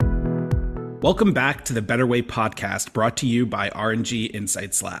Welcome back to the Better Way podcast, brought to you by R&G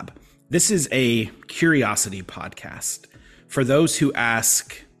Insights Lab. This is a curiosity podcast. For those who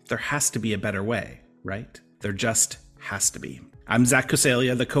ask, there has to be a better way, right? There just has to be. I'm Zach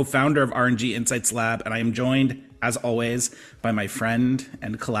Coseglia, the co-founder of R&G Insights Lab, and I am joined, as always, by my friend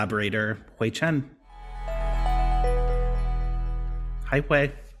and collaborator, Chen. Hi, Hui.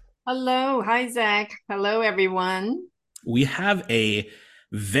 Hello. Hi, Zach. Hello, everyone. We have a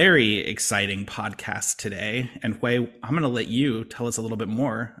very exciting podcast today. And Hui, I'm going to let you tell us a little bit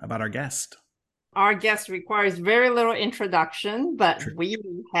more about our guest. Our guest requires very little introduction, but we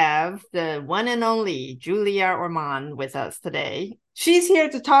have the one and only Julia Ormond with us today. She's here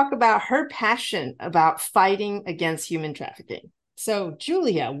to talk about her passion about fighting against human trafficking. So,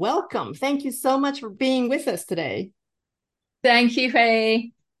 Julia, welcome. Thank you so much for being with us today. Thank you,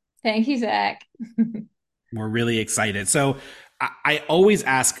 Faye. Thank you, Zach. We're really excited. So I always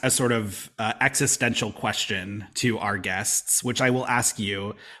ask a sort of existential question to our guests, which I will ask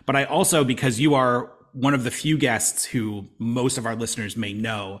you. But I also, because you are one of the few guests who most of our listeners may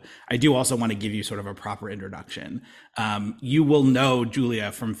know, I do also want to give you sort of a proper introduction. You will know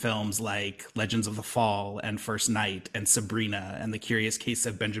Julia from films like Legends of the Fall and First Night and Sabrina and The Curious Case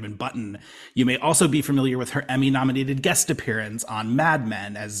of Benjamin Button. You may also be familiar with her Emmy-nominated guest appearance on Mad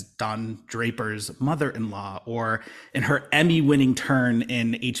Men as Don Draper's mother-in-law, or in her Emmy-winning turn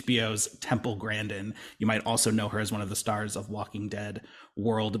in HBO's Temple Grandin. You might also know her as one of the stars of Walking Dead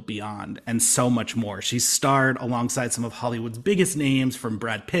World Beyond, and so much more. She's starred alongside some of Hollywood's biggest names, from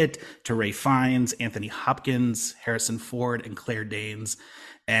Brad Pitt to Ralph Fiennes, Anthony Hopkins, Harrison Ford, and Claire Danes.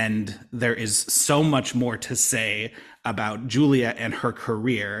 And there is so much more to say about Julia and her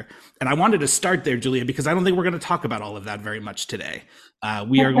career. And I wanted to start there, Julia, because I don't think we're going to talk about all of that very much today.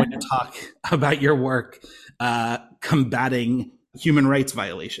 We are going to talk about your work combating human rights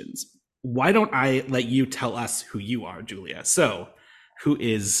violations. Why don't I let you tell us who you are, Julia? So, who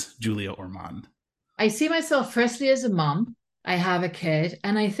is Julia Ormond? I see myself firstly as a mom. I have a kid,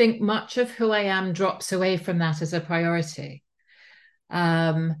 and I think much of who I am drops away from that as a priority.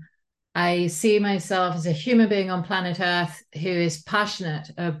 I see myself as a human being on planet Earth who is passionate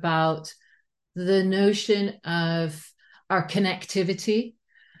about the notion of our connectivity,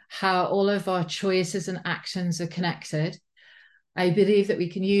 how all of our choices and actions are connected. I believe that we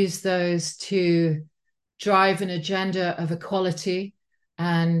can use those to drive an agenda of equality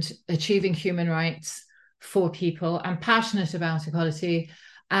and achieving human rights for people. I'm passionate about equality,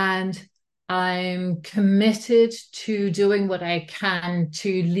 and I'm committed to doing what I can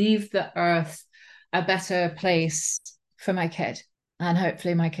to leave the earth a better place for my kid and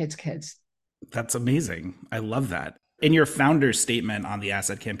hopefully my kids' kids. That's amazing. I love that. In your founder's statement on the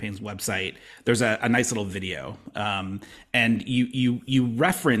Asset Campaign's website, there's a nice little video, and you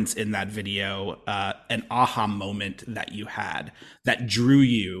reference in that video an aha moment that you had that drew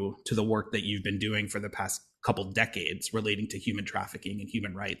you to the work that you've been doing for the past couple decades relating to human trafficking and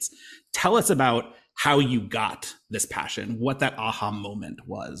human rights. Tell us about how you got this passion, what that aha moment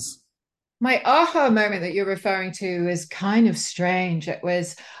was. My aha moment that you're referring to is kind of strange.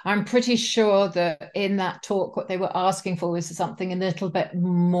 I'm pretty sure that in that talk, what they were asking for was something a little bit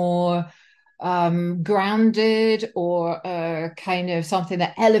more grounded, or kind of something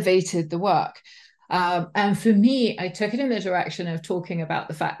that elevated the work. And for me, I took it in the direction of talking about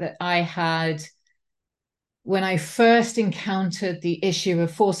the fact that when I first encountered the issue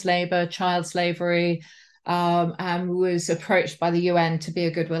of forced labor, child slavery, and was approached by the UN to be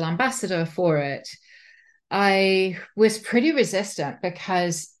a goodwill ambassador for it, I was pretty resistant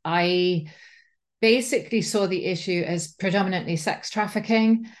because I basically saw the issue as predominantly sex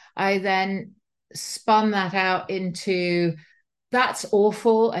trafficking. I then spun that out into, that's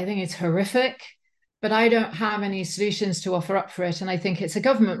awful, I think it's horrific, but I don't have any solutions to offer up for it. And I think it's a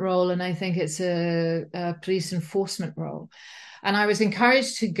government role, and I think it's a police enforcement role. And I was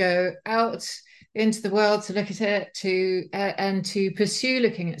encouraged to go out into the world to look at it, and to pursue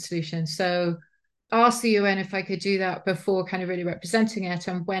looking at solutions. So asked the UN if I could do that before kind of really representing it,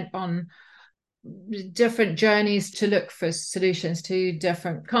 and went on different journeys to look for solutions to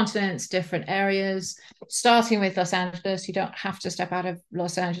different continents, different areas, starting with Los Angeles. You don't have to step out of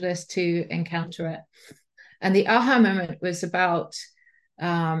Los Angeles to encounter it. And the aha moment was about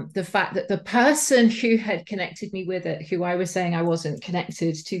the fact that the person who had connected me with it, who I was saying I wasn't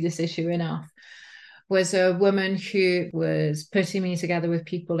connected to this issue enough, was a woman who was putting me together with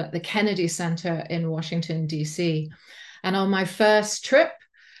people at the Kennedy Center in Washington, D.C. And on my first trip,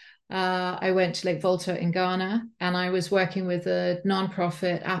 I went to Lake Volta in Ghana, and I was working with a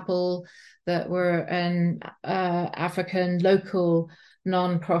nonprofit, Apple, that were an African local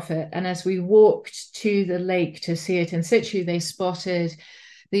non-profit. And as we walked to the lake to see it in situ, they spotted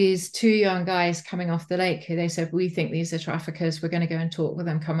these two young guys coming off the lake who they said, we think these are traffickers. We're going to go and talk with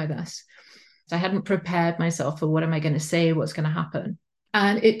them. Come with us. So I hadn't prepared myself for what am I going to say, what's going to happen.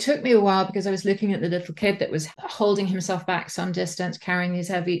 And it took me a while because I was looking at the little kid that was holding himself back some distance, carrying these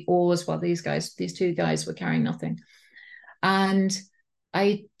heavy oars while these two guys were carrying nothing. And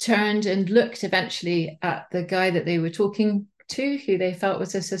I turned and looked eventually at the guy that they were talking to, who they felt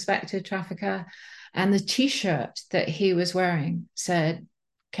was a suspected trafficker. And the T-shirt that he was wearing said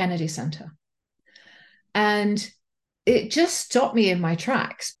Kennedy Center. And it just stopped me in my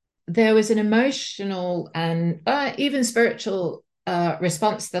tracks. There was an emotional and even spiritual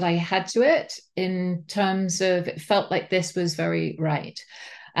response that I had to it, in terms of it felt like this was very right.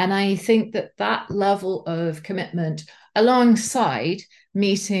 And I think that level of commitment, alongside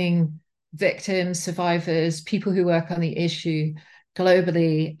meeting victims, survivors, people who work on the issue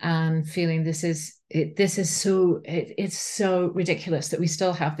globally, and feeling it's so ridiculous that we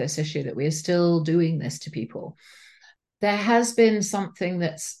still have this issue, that we are still doing this to people. There has been something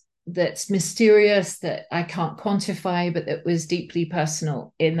that's mysterious, that I can't quantify, but that was deeply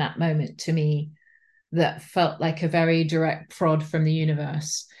personal in that moment to me, that felt like a very direct prod from the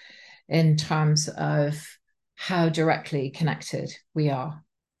universe in terms of how directly connected we are.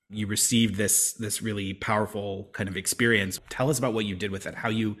 You received this really powerful kind of experience. Tell us about what you did with it, how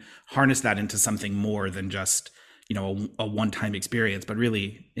you harnessed that into something more than just, a one-time experience, but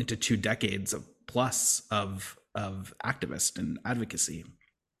really into 2 decades plus of activist and advocacy.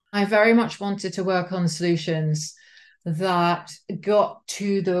 I very much wanted to work on solutions that got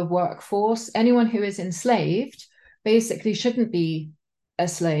to the workforce. Anyone who is enslaved basically shouldn't be a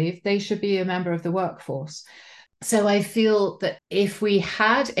slave. They should be a member of the workforce. So I feel that if we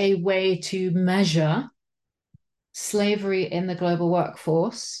had a way to measure slavery in the global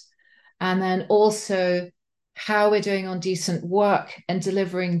workforce, and then also how we're doing on decent work and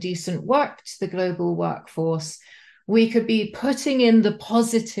delivering decent work to the global workforce, we could be putting in the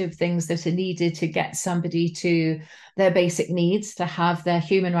positive things that are needed to get somebody to their basic needs, to have their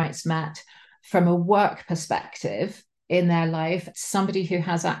human rights met from a work perspective in their life. Somebody who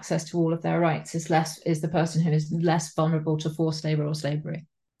has access to all of their rights is the person who is less vulnerable to forced labor or slavery.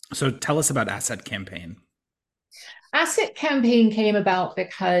 So tell us about Asset Campaign. Asset Campaign came about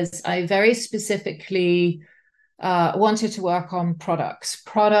because I very specifically wanted to work on products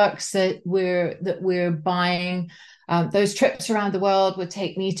that we're buying. Those trips around the world would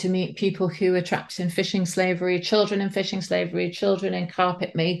take me to meet people who were trapped in fishing slavery, children in fishing slavery, children in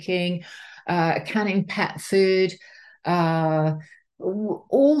carpet making, canning pet food,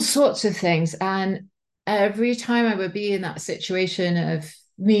 all sorts of things. And every time I would be in that situation of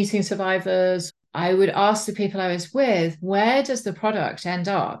meeting survivors, I would ask the people I was with, where does the product end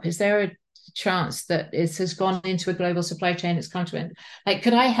up? Is there a chance that it has gone into a global supply chain, it's come to an, like,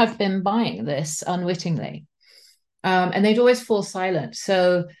 could I have been buying this unwittingly? And they'd always fall silent.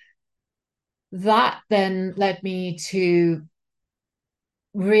 So that then led me to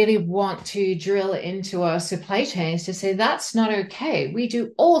really want to drill into our supply chains to say that's not okay. We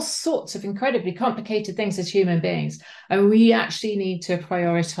do all sorts of incredibly complicated things as human beings, and we actually need to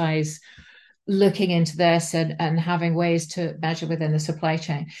prioritize looking into this and having ways to measure within the supply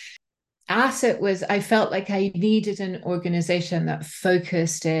chain. I felt like I needed an organization that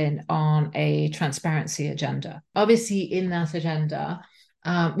focused in on a transparency agenda. Obviously, in that agenda,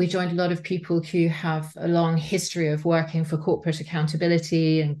 we joined a lot of people who have a long history of working for corporate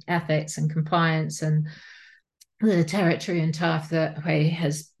accountability and ethics and compliance, and the territory and turf that Hui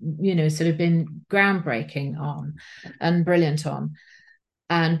has, sort of been groundbreaking on and brilliant on.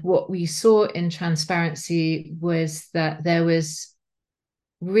 And what we saw in transparency was that there was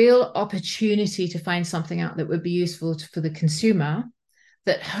real opportunity to find something out that would be useful for the consumer,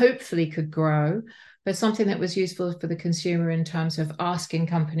 that hopefully could grow, but something that was useful for the consumer in terms of asking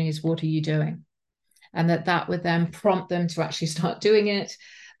companies, what are you doing? And that would then prompt them to actually start doing it.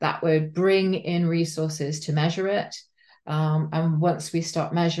 That would bring in resources to measure it. And once we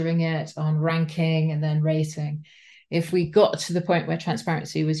start measuring it on ranking and then rating, if we got to the point where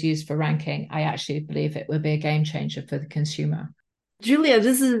transparency was used for ranking, I actually believe it would be a game changer for the consumer. Julia,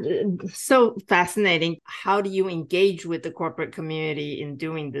 this is so fascinating. How do you engage with the corporate community in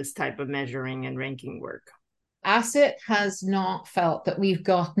doing this type of measuring and ranking work? Asset has not felt that we've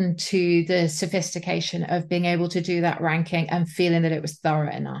gotten to the sophistication of being able to do that ranking and feeling that it was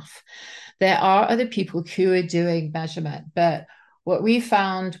thorough enough. There are other people who are doing measurement, but what we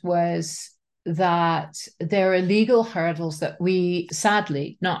found was that there are legal hurdles that we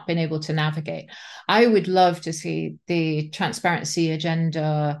sadly not been able to navigate. I would love to see the transparency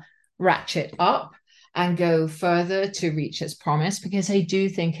agenda ratchet up and go further to reach its promise, because I do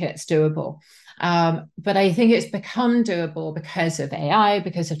think it's doable. But I think it's become doable because of AI,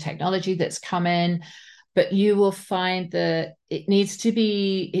 because of technology that's come in. But you will find that it needs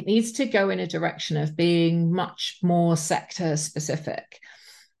to go in a direction of being much more sector specific.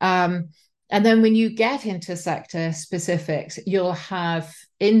 And then when you get into sector specifics, you'll have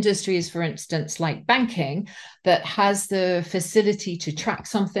industries, for instance, like banking, that has the facility to track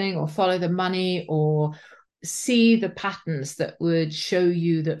something or follow the money or see the patterns that would show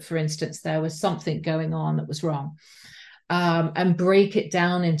you that, for instance, there was something going on that was wrong. And break it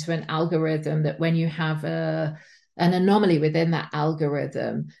down into an algorithm that when you have an anomaly within that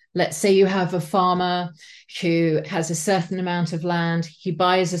algorithm, let's say you have a farmer who has a certain amount of land, he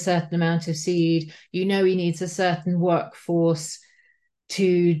buys a certain amount of seed, you know he needs a certain workforce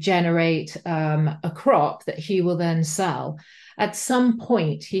to generate a crop that he will then sell. At some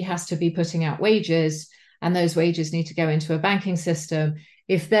point, he has to be putting out wages, and those wages need to go into a banking system.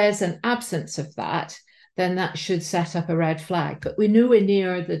 If there's an absence of that, then that should set up a red flag. But we're nowhere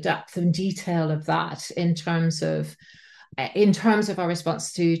near the depth and detail of that in terms of our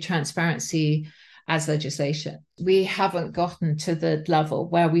response to transparency as legislation. We haven't gotten to the level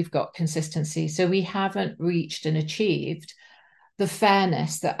where we've got consistency. So we haven't reached and achieved the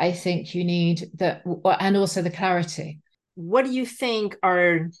fairness that I think you need, and also the clarity. What do you think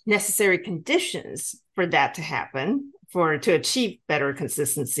are necessary conditions for that to happen, to achieve better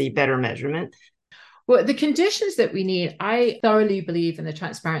consistency, better measurement? Well, the conditions that we need, I thoroughly believe in the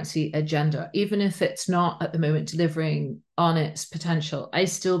transparency agenda, even if it's not at the moment delivering on its potential. I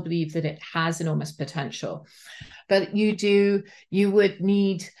still believe that it has enormous potential. But you would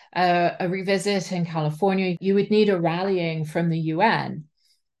need a revisit in California. You would need a rallying from the UN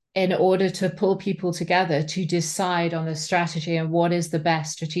in order to pull people together to decide on the strategy and what is the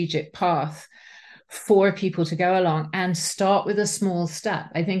best strategic path for people to go along, and start with a small step.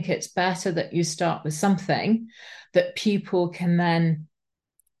 I think it's better that you start with something that people can then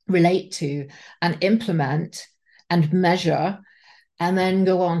relate to and implement and measure, and then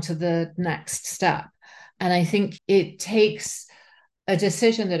go on to the next step. And I think it takes a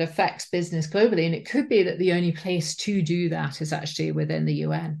decision that affects business globally. And it could be that the only place to do that is actually within the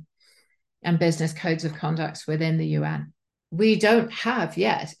UN and business codes of conduct within the UN. We don't have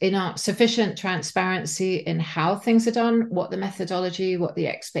yet enough sufficient transparency in how things are done, what the methodology, what the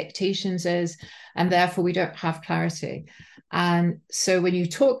expectations is, and therefore we don't have clarity. And so when you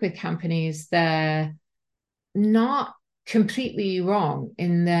talk with companies, they're not completely wrong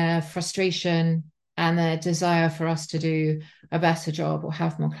in their frustration and their desire for us to do a better job or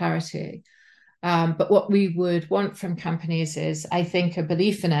have more clarity. But what we would want from companies is, I think, a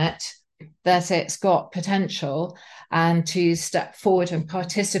belief in it, that it's got potential, and to step forward and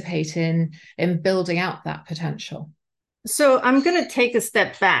participate in building out that potential. So I'm going to take a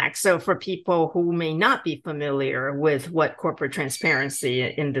step back. So for people who may not be familiar with what corporate transparency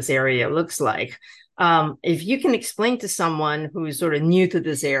in this area looks like, if you can explain to someone who's sort of new to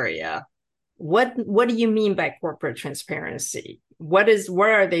this area, what do you mean by corporate transparency? What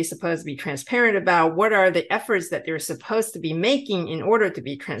are they supposed to be transparent about? What are the efforts that they're supposed to be making in order to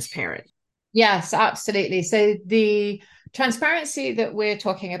be transparent? Yes, absolutely. So the transparency that we're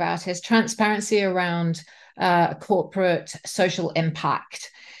talking about is transparency around corporate social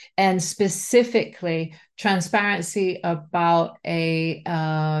impact, and specifically transparency about a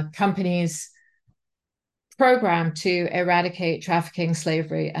company's program to eradicate trafficking,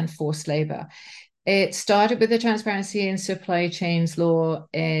 slavery, and forced labor. It started with the transparency in supply chains law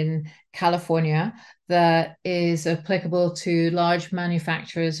in California that is applicable to large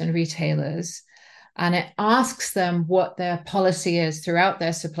manufacturers and retailers. And it asks them what their policy is throughout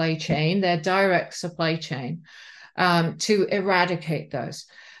their supply chain, their direct supply chain, to eradicate those.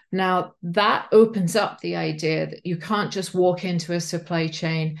 Now, that opens up the idea that you can't just walk into a supply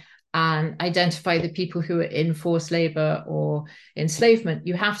chain and identify the people who are in forced labor or enslavement.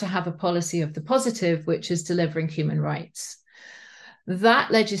 You have to have a policy of the positive, which is delivering human rights.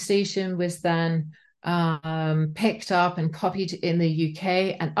 That legislation was then picked up and copied in the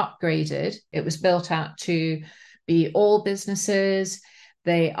UK and upgraded. It was built out to be all businesses.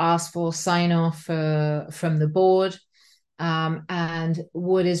 They asked for sign-off from the board. And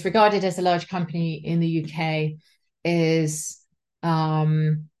what is regarded as a large company in the UK is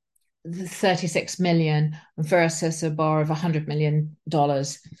 36 million versus a bar of $100 million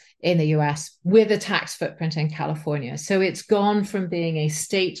in the US with a tax footprint in California. So it's gone from being a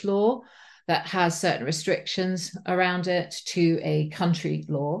state law that has certain restrictions around it to a country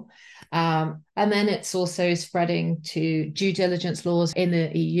law. And then it's also spreading to due diligence laws in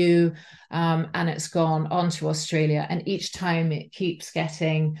the EU, and it's gone on to Australia. And each time it keeps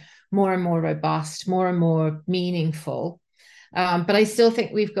getting more and more robust, more and more meaningful. But I still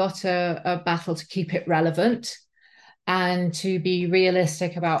think we've got a battle to keep it relevant and to be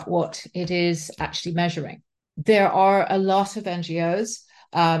realistic about what it is actually measuring. There are a lot of NGOs.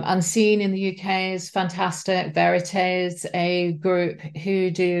 Unseen in the UK is fantastic. Verite is a group who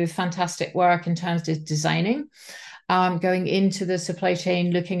do fantastic work in terms of designing, going into the supply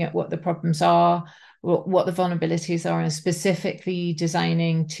chain, looking at what the problems are, what the vulnerabilities are, and specifically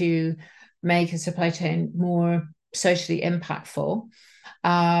designing to make a supply chain more socially impactful.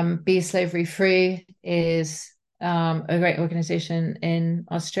 Be Slavery Free is a great organization in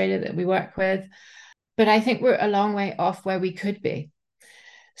Australia that we work with. But I think we're a long way off where we could be.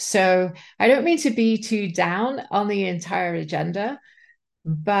 So I don't mean to be too down on the entire agenda,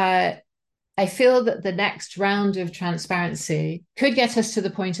 but I feel that the next round of transparency could get us to the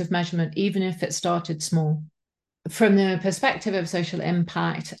point of measurement, even if it started small. From the perspective of social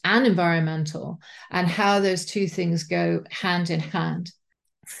impact and environmental, and how those two things go hand in hand.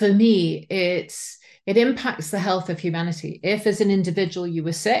 For me, it impacts the health of humanity. If as an individual you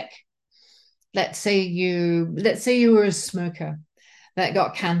were sick, let's say you were a smoker that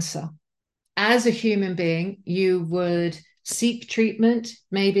got cancer. As a human being, you would seek treatment,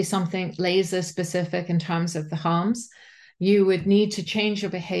 maybe something laser specific in terms of the harms. You would need to change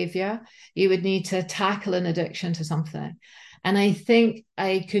your behavior. You would need to tackle an addiction to something. And I think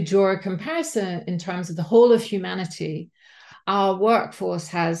I could draw a comparison in terms of the whole of humanity. Our workforce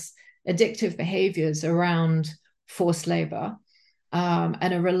has addictive behaviors around forced labor.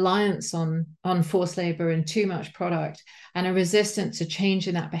 And a reliance on forced labor and too much product, and a resistance to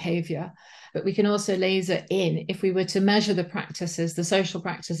changing that behavior. But we can also laser in, if we were to measure the practices, the social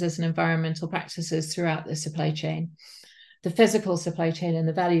practices and environmental practices throughout the supply chain, the physical supply chain and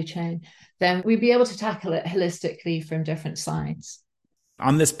the value chain, then we'd be able to tackle it holistically from different sides.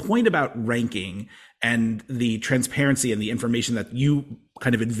 On this point about ranking and the transparency and the information that you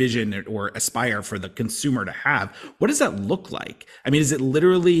kind of envision or aspire for the consumer to have, what does that look like? I mean, is it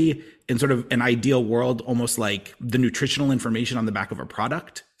literally, in sort of an ideal world, almost like the nutritional information on the back of a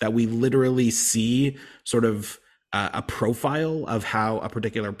product, that we literally see sort of a profile of how a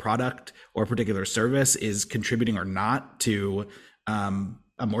particular product or a particular service is contributing or not to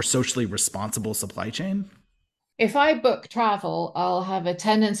a more socially responsible supply chain? If I book travel, I'll have a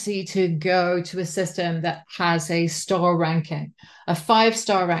tendency to go to a system that has a star ranking, a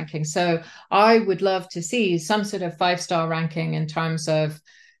 5-star ranking. So I would love to see some sort of 5-star ranking in terms of,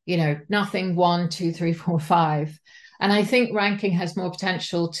 nothing 1, 2, 3, 4, 5. And I think ranking has more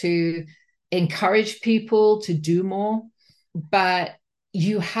potential to encourage people to do more, but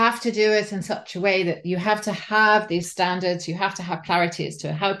you have to do it in such a way that you have to have these standards, you have to have clarity as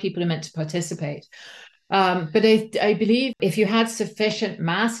to how people are meant to participate. But I believe if you had sufficient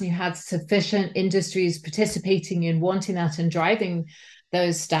mass and you had sufficient industries participating in wanting that and driving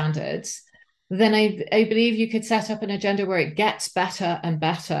those standards, then I believe you could set up an agenda where it gets better and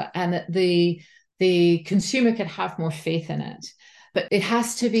better, and that the consumer could have more faith in it. But it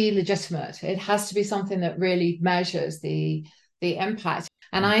has to be legitimate. It has to be something that really measures the impact.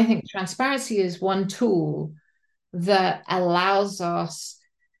 And I think transparency is one tool that allows us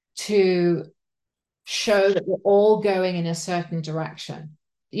to show that we're all going in a certain direction.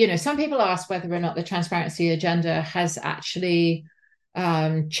 Some people ask whether or not the transparency agenda has actually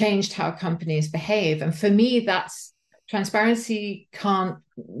changed how companies behave. And for me, transparency can't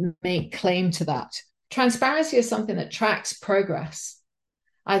make claim to that. Transparency is something that tracks progress,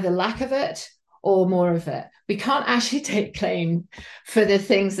 either lack of it or more of it. We can't actually take claim for the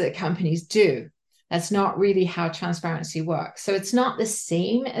things that companies do. That's not really how transparency works. So it's not the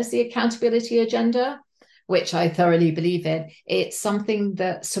same as the accountability agenda, which I thoroughly believe in. It's something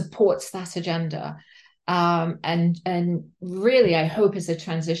that supports that agenda. And really, I hope is a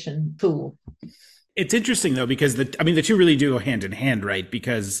transition tool. It's interesting, though, because the two really do go hand in hand, right?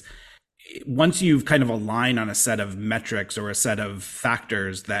 Because once you've kind of aligned on a set of metrics or a set of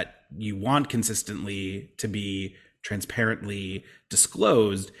factors that you want consistently to be transparently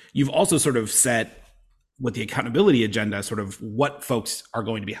disclosed, you've also sort of set with the accountability agenda, sort of what folks are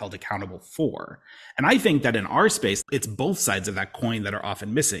going to be held accountable for. And I think that in our space, it's both sides of that coin that are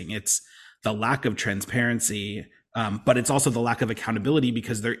often missing. It's the lack of transparency, but it's also the lack of accountability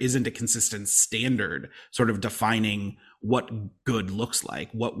because there isn't a consistent standard sort of defining what good looks like,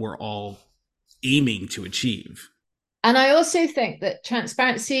 what we're all aiming to achieve. And I also think that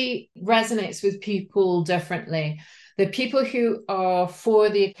transparency resonates with people differently. The people who are for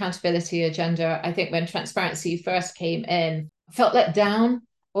the accountability agenda, I think when transparency first came in, felt let down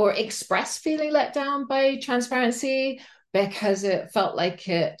or expressed feeling let down by transparency because it felt like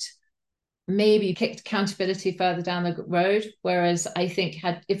it maybe kicked accountability further down the road. Whereas I think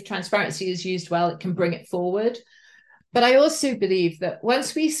if transparency is used well, it can bring it forward. But I also believe that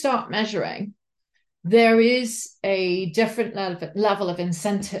once we start measuring, there is a different level of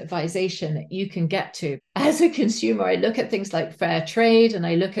incentivization that you can get to. As a consumer, I look at things like fair trade and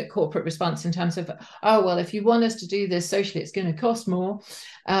I look at corporate response in terms of, oh, well, if you want us to do this socially, it's going to cost more,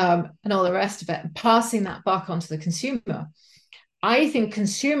 and all the rest of it, and passing that buck onto the consumer. I think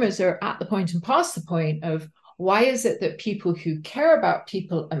consumers are at the point and past the point of why is it that people who care about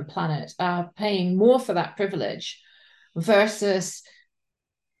people and planet are paying more for that privilege versus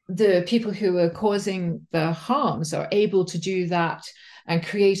the people who are causing the harms are able to do that and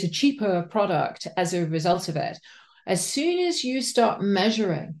create a cheaper product as a result of it. As soon as you start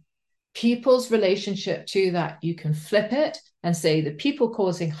measuring people's relationship to that, you can flip it and say the people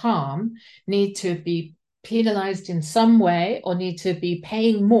causing harm need to be penalized in some way or need to be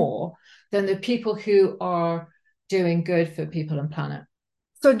paying more than the people who are doing good for people and planet.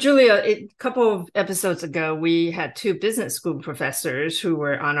 So, Julia, a couple of episodes ago, we had two business school professors who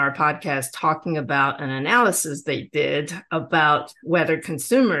were on our podcast talking about an analysis they did about whether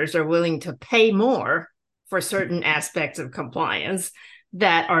consumers are willing to pay more for certain aspects of compliance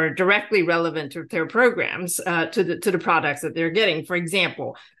that are directly relevant to their programs, to the products that they're getting. For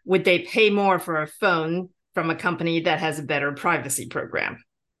example, would they pay more for a phone from a company that has a better privacy program?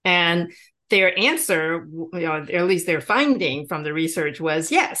 And their answer, at least their finding from the research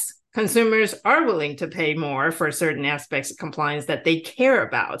was yes, consumers are willing to pay more for certain aspects of compliance that they care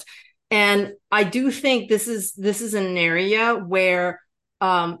about. And I do think this is an area where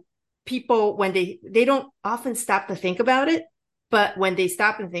people, when they don't often stop to think about it, but when they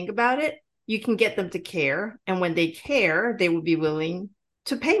stop and think about it, you can get them to care. And when they care, they will be willing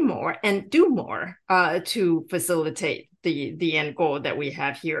to pay more and do more to facilitate the end goal that we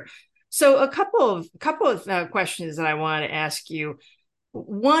have here. So a couple of questions that I want to ask you.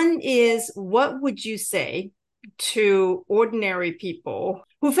 One is, what would you say to ordinary people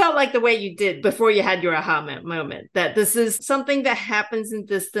who felt like the way you did before you had your aha moment, that this is something that happens in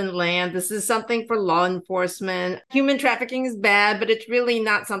distant land, this is something for law enforcement, human trafficking is bad, but it's really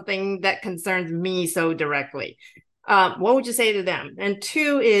not something that concerns me so directly? What would you say to them? And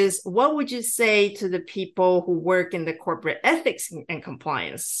two is, what would you say to the people who work in the corporate ethics and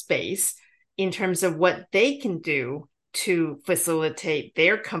compliance space in terms of what they can do to facilitate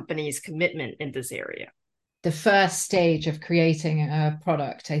their company's commitment in this area? The first stage of creating a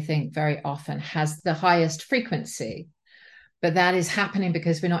product, I think, very often has the highest frequency, but that is happening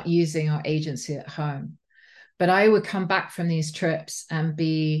because we're not using our agency at home. But I would come back from these trips and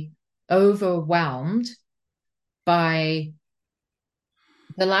be overwhelmed by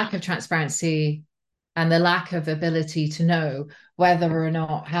the lack of transparency and the lack of ability to know whether or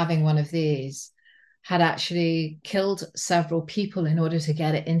not having one of these had actually killed several people in order to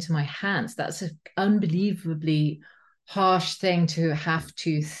get it into my hands. That's an unbelievably harsh thing to have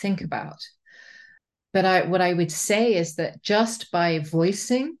to think about. But what I would say is that just by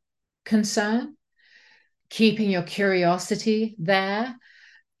voicing concern, keeping your curiosity there,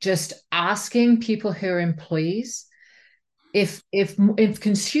 just asking people who are employees, if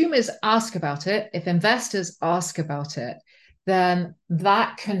consumers ask about it, if investors ask about it, then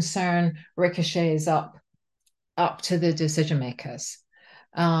that concern ricochets up to the decision makers.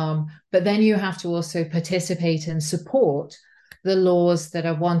 But then you have to also participate and support the laws that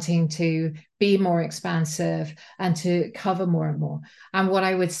are wanting to be more expansive and to cover more and more. And what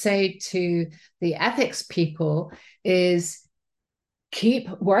I would say to the ethics people is keep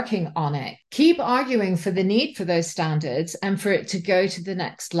working on it, keep arguing for the need for those standards and for it to go to the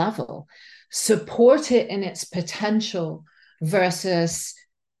next level. Support it in its potential versus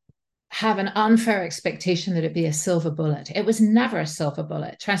have an unfair expectation that it be a silver bullet. It was never a silver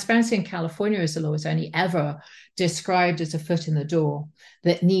bullet. Transparency in California as a law was only ever described as a foot in the door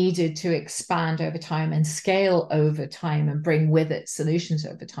that needed to expand over time and scale over time and bring with it solutions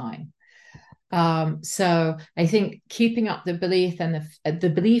over time. So I think keeping up the belief and the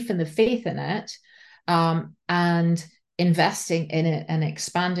belief and the faith in it, and investing in it and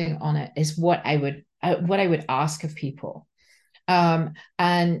expanding on it is what I would ask of people.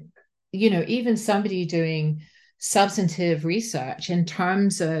 And even somebody doing substantive research in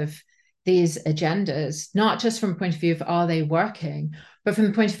terms of these agendas, not just from a point of view of are they working, but from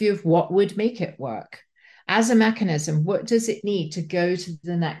the point of view of what would make it work. as a mechanism, what does it need to go to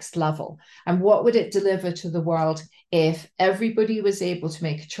the next level? And what would it deliver to the world if everybody was able to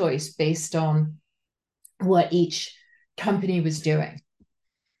make a choice based on what each company was doing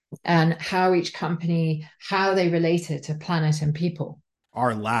and how each company, how they related to planet and people?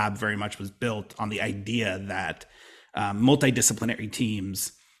 Our lab very much was built on the idea that multidisciplinary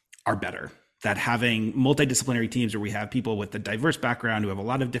teams are better. That having multidisciplinary teams where we have people with a diverse background who have a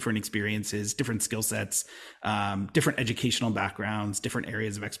lot of different experiences, different skill sets, different educational backgrounds, different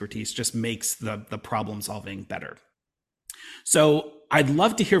areas of expertise just makes the problem solving better. So I'd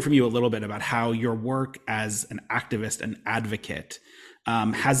love to hear from you a little bit about how your work as an activist and advocate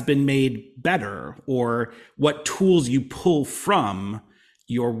has been made better, or what tools you pull from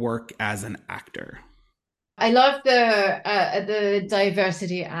your work as an actor. I love the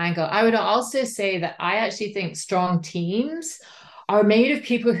diversity angle. I would also say that I actually think strong teams are made of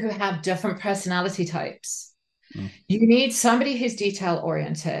people who have different personality types. Mm. You need somebody who's detail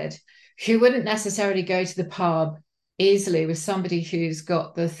oriented, who wouldn't necessarily go to the pub easily with somebody who's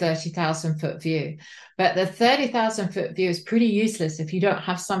got the 30,000 foot view. But the 30,000 foot view is pretty useless if you don't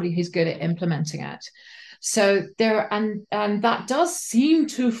have somebody who's good at implementing it. So there, and that does seem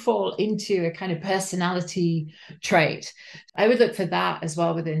to fall into a kind of personality trait. I would look for that as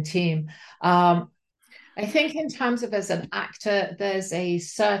well within team. I think in terms of as an actor, there's a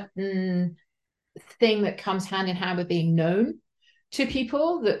certain thing that comes hand in hand with being known to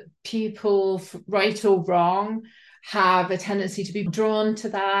people, that people, right or wrong, have a tendency to be drawn to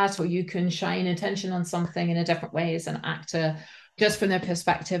that, or you can shine attention on something in a different way as an actor, just from the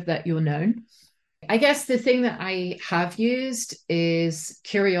perspective that you're known. I guess the thing that I have used is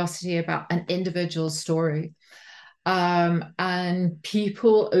curiosity about an individual story. And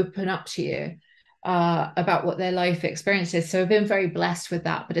people open up to you about what their life experience is. So I've been very blessed with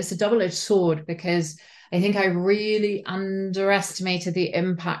that, but it's a double-edged sword because I think I really underestimated the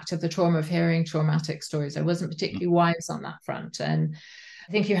impact of the trauma of hearing traumatic stories. I wasn't particularly wise on that front. And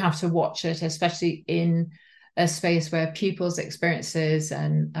I think you have to watch it, especially in a space where people's experiences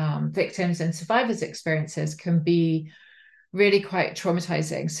and victims and survivors' experiences can be really quite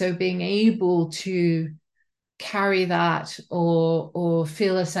traumatizing. So being able to carry that or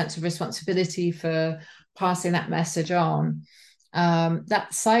feel a sense of responsibility for passing that message on,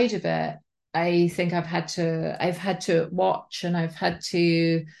 that side of it, I think I've had to watch, and I've had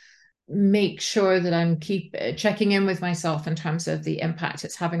to make sure that I'm checking in with myself in terms of the impact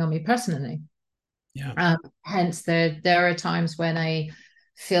it's having on me personally. Yeah. Hence, there are times when I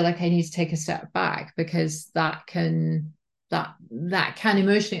feel like I need to take a step back because that can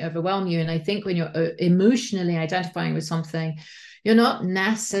emotionally overwhelm you. And I think when you're emotionally identifying with something, you're not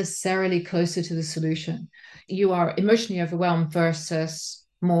necessarily closer to the solution. You are emotionally overwhelmed versus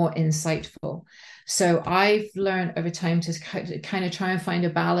more insightful. So I've learned over time to kind of try and find a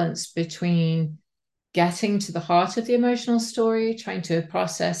balance between getting to the heart of the emotional story, trying to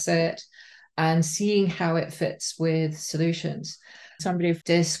process it, and seeing how it fits with solutions. Somebody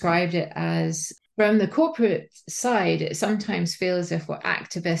described it as, from the corporate side, it sometimes feels as if what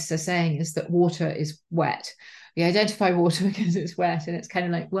activists are saying is that water is wet. We identify water because it's wet, and it's kind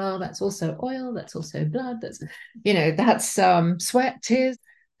of like, well, that's also oil, that's also blood, that's sweat, tears.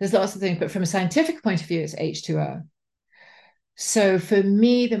 There's lots of things, but from a scientific point of view, it's H2O. So for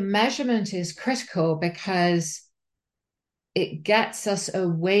me, the measurement is critical because it gets us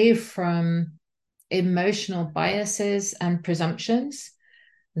away from emotional biases and presumptions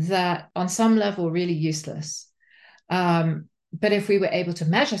that on some level are really useless. But if we were able to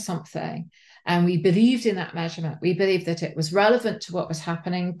measure something and we believed in that measurement, we believed that it was relevant to what was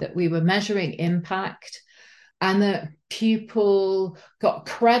happening, that we were measuring impact, and that people got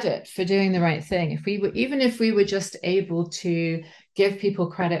credit for doing the right thing. Even if we were just able to give people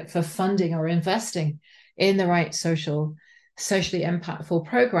credit for funding or investing in the right socially impactful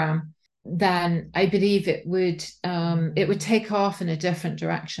program, then I believe it would take off in a different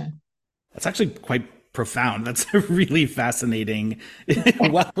direction. That's actually quite profound. That's really fascinating.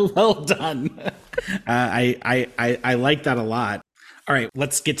 well done. I like that a lot. All right,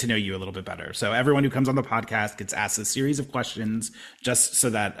 let's get to know you a little bit better. So everyone who comes on the podcast gets asked a series of questions just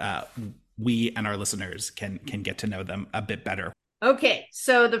so that we and our listeners can get to know them a bit better. Okay,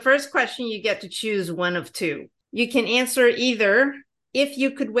 so the first question, you get to choose one of two. You can answer either, if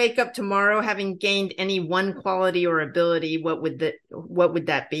you could wake up tomorrow having gained any one quality or ability, what would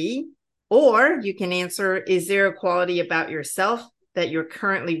that be? Or you can answer, is there a quality about yourself that you're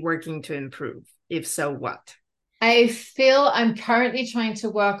currently working to improve? If so, what? I feel I'm currently trying to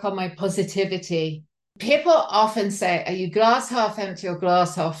work on my positivity. People often say, are you glass half empty or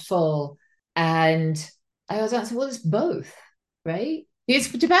glass half full? And I always answer, well, it's both, right?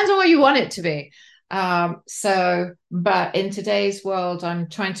 It depends on what you want it to be. But in today's world, I'm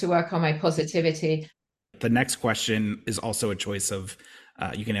trying to work on my positivity. The next question is also a choice of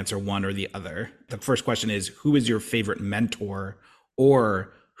you can answer one or the other. The first question is, who is your favorite mentor,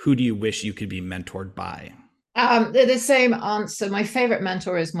 or who do you wish you could be mentored by? They're the same answer. My favorite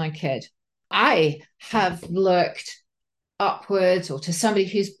mentor is my kid. I have looked upwards or to somebody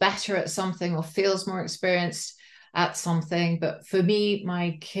who's better at something or feels more experienced at something. But for me,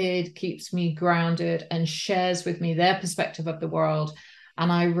 my kid keeps me grounded and shares with me their perspective of the world.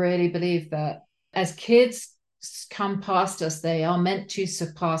 And I really believe that as kids come past us, they are meant to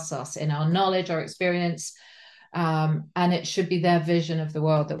surpass us in our knowledge, our experience, and it should be their vision of the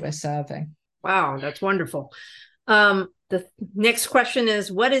world that we're serving. Wow, that's wonderful. The next question is,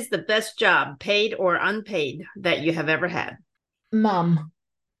 what is the best job, paid or unpaid, that you have ever had? Mom.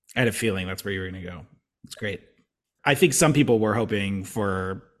 I had a feeling that's where you were going to go. It's great. I think some people were hoping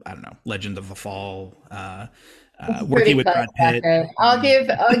for, I don't know, Legend of the Fall, working with Brad Pitt. I'll give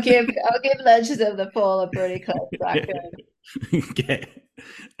Legend of the Fall a pretty close record. Okay.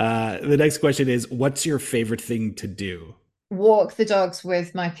 The next question is, what's your favorite thing to do? Walk the dogs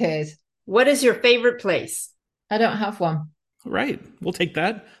with my kid. What is your favorite place? I don't have one. Right. We'll take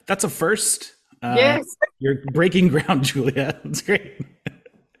that. That's a first. Yes. You're breaking ground, Julia. That's great.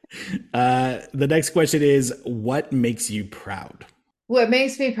 The next question is, what makes you proud? What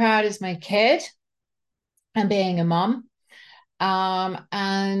makes me proud is my kid and being a mom.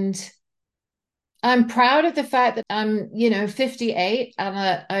 And I'm proud of the fact that I'm, 58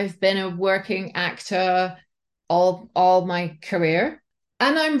 and I've been a working actor all my career.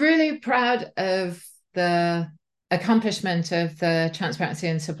 And I'm really proud of the accomplishment of the transparency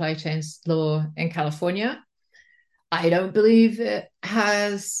and supply chains law in California. I don't believe it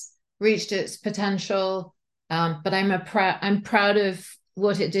has reached its potential, but I'm proud of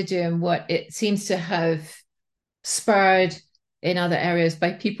what it did do and what it seems to have spurred in other areas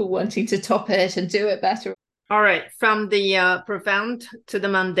by people wanting to top it and do it better. All right. From the profound to the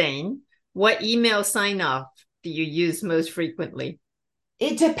mundane, what email sign-off do you use most frequently?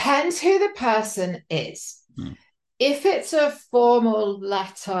 It depends who the person is. If it's a formal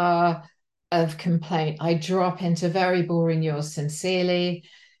letter of complaint, I drop into very boring yours sincerely.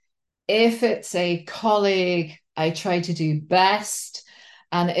 If it's a colleague, I try to do best.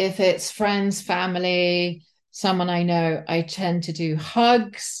 And if it's friends, family, someone I know, I tend to do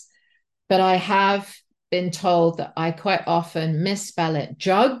hugs. But I have been told that I quite often misspell it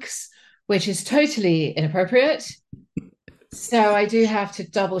jugs, which is totally inappropriate. So I do have to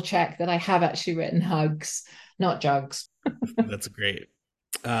double check that I have actually written hugs, not jugs. That's great.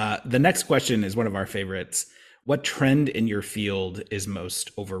 The next question is one of our favorites. What trend in your field is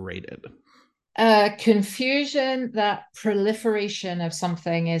most overrated? Confusion that proliferation of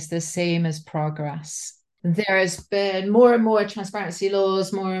something is the same as progress. There has been more and more transparency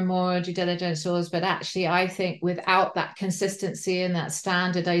laws, more and more due diligence laws, but actually I think without that consistency and that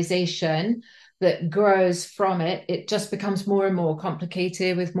standardization that grows from it, it just becomes more and more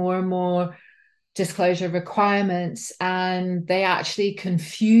complicated with more and more disclosure requirements, and they actually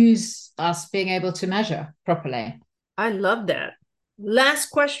confuse us being able to measure properly. I love that.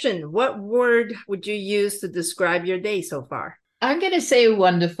 Last question. What word would you use to describe your day so far? I'm going to say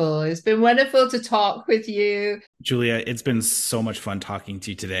wonderful. It's been wonderful to talk with you. Julia, it's been so much fun talking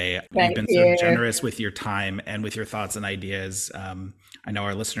to you today. Thank You've been you. so generous with your time and with your thoughts and ideas. I know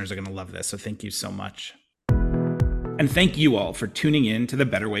our listeners are going to love this, so thank you so much. And thank you all for tuning in to the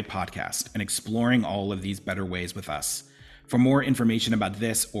Better Way podcast and exploring all of these better ways with us. For more information about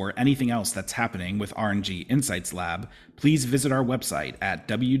this or anything else that's happening with RNG Insights Lab, please visit our website at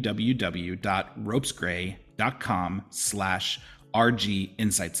www.ropesgray.com/RG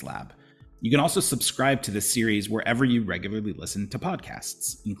Insights Lab. You can also subscribe to this series wherever you regularly listen to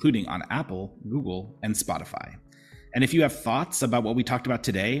podcasts, including on Apple, Google, and Spotify. And if you have thoughts about what we talked about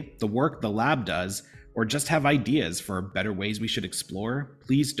today, the work the lab does, or just have ideas for better ways we should explore,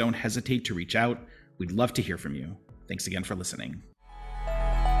 please don't hesitate to reach out. We'd love to hear from you. Thanks again for listening.